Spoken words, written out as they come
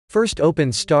First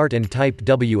open Start and type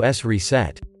WS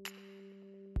Reset.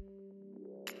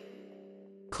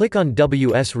 Click on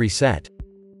WS Reset.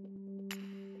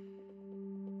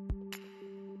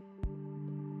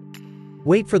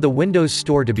 Wait for the Windows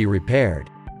Store to be repaired.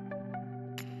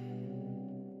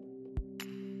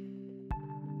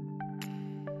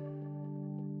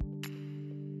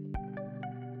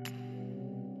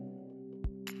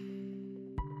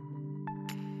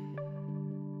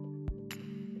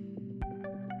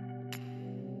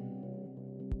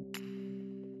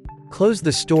 Close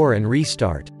the store and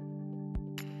restart.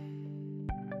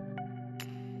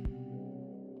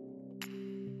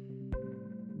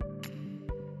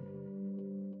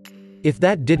 If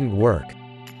that didn't work,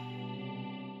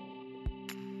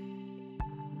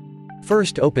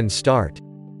 first open Start.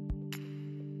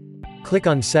 Click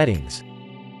on Settings.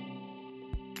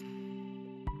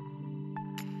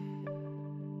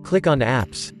 Click on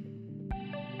Apps.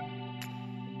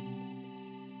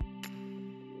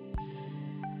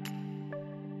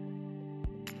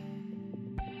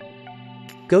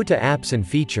 Go to Apps and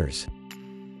Features.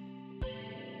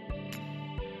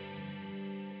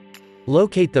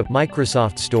 Locate the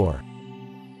Microsoft Store.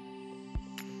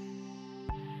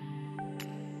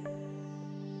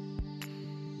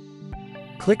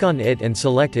 Click on it and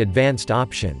select Advanced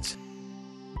Options.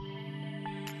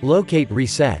 Locate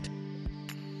Reset.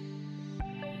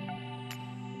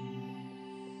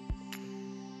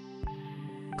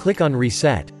 Click on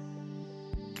Reset.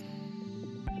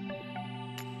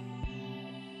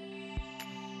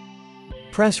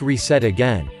 Press Reset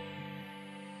again.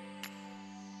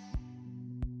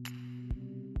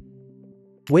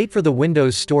 Wait for the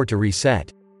Windows Store to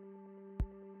reset.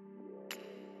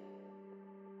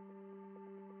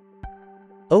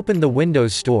 Open the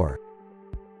Windows Store.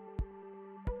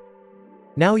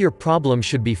 Now your problem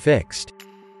should be fixed.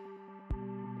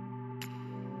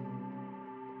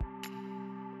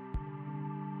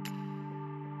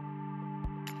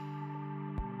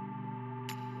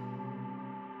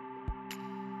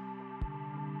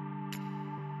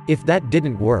 If that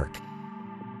didn't work,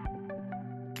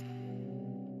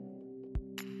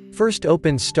 first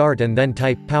open Start and then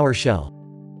type PowerShell.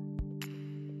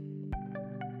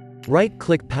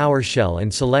 Right-click PowerShell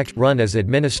and select Run as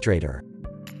Administrator.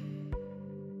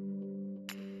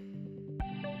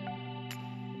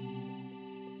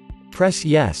 Press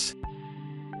Yes.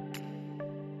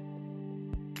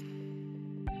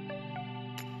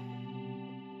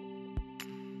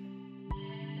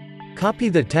 Copy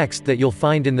the text that you'll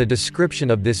find in the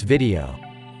description of this video.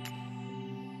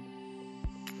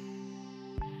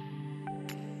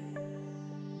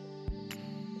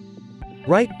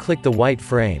 Right-click the white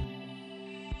frame.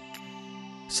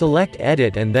 Select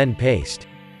Edit and then Paste.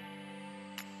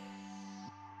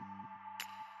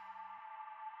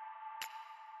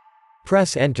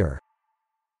 Press Enter.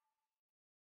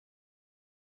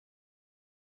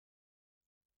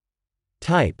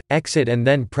 Type Exit and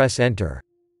then press Enter.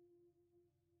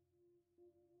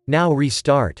 Now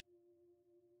restart.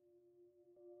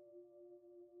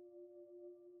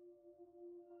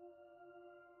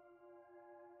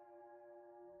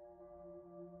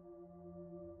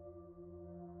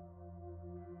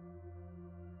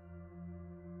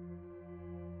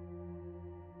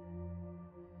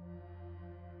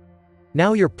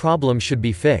 Now your problem should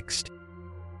be fixed.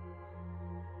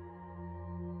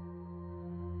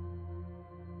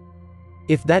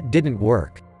 If that didn't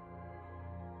work,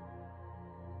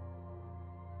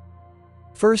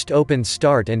 first open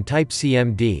Start and type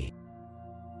CMD.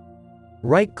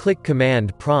 Right-click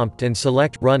Command Prompt and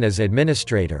select Run as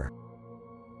Administrator.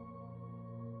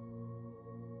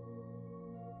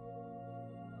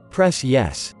 Press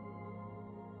Yes.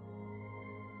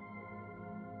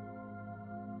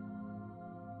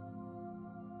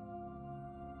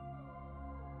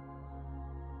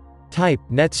 Type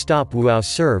netstop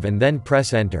WUAUSERV and then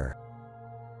press Enter.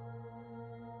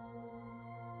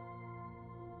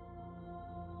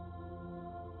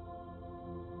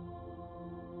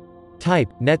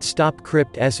 Type netstop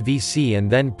CRYPTSVC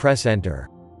and then press Enter.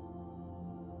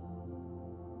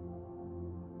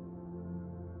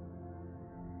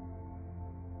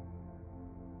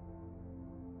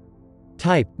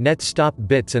 Type netstop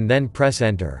bits and then press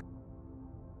Enter.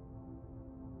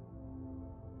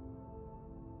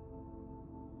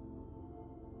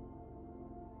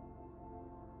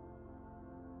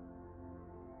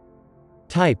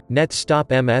 Type netstop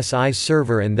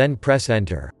MSISERVER and then press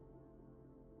Enter.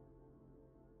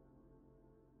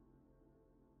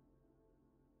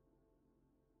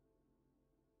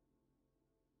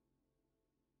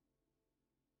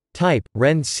 Type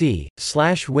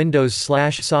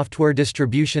ren/Windows/software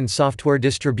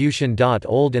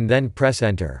distribution.old and then press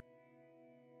enter.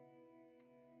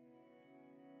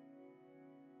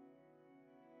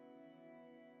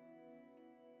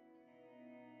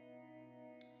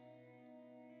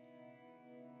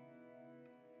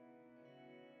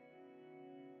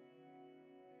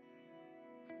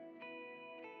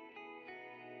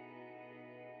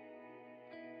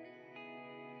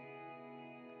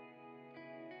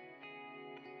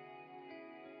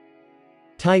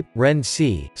 Type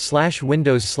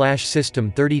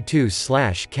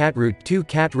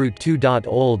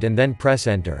ren/Windows/System32/catroot2catroot2.old and then press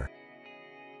enter.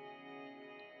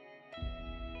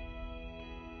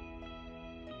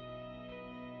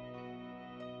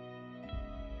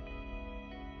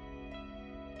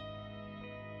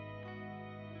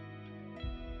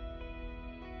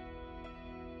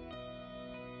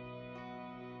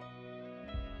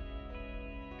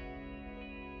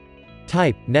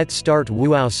 Type net start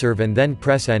WUAUSERV and then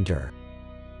press enter.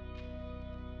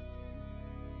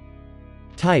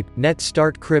 Type net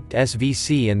start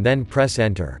CRYPTSVC and then press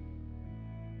enter.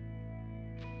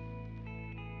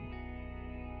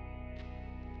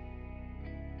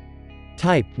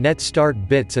 Type net start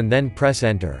bits and then press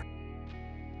enter.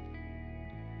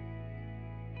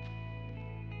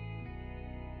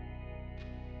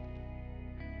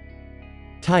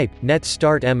 Type net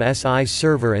start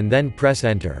MSISERVER and then press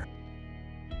enter.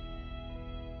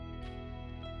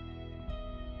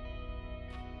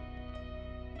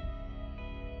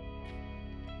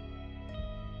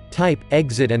 Type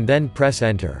exit and then press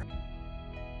enter.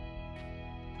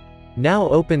 Now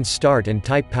open Start and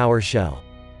type PowerShell.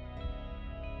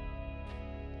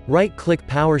 Right-click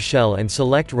PowerShell and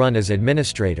select Run as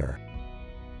administrator.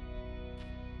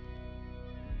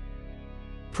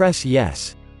 Press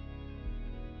Yes.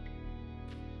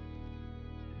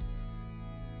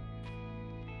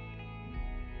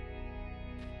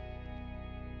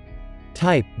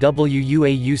 Type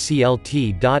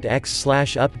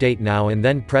WUAUSERV.x/update now and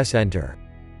then press enter.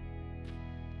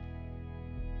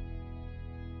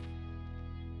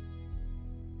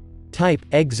 Type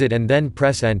exit and then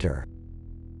press enter.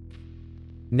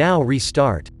 Now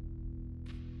restart.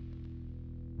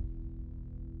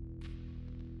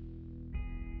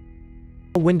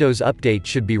 Windows Update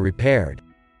should be repaired.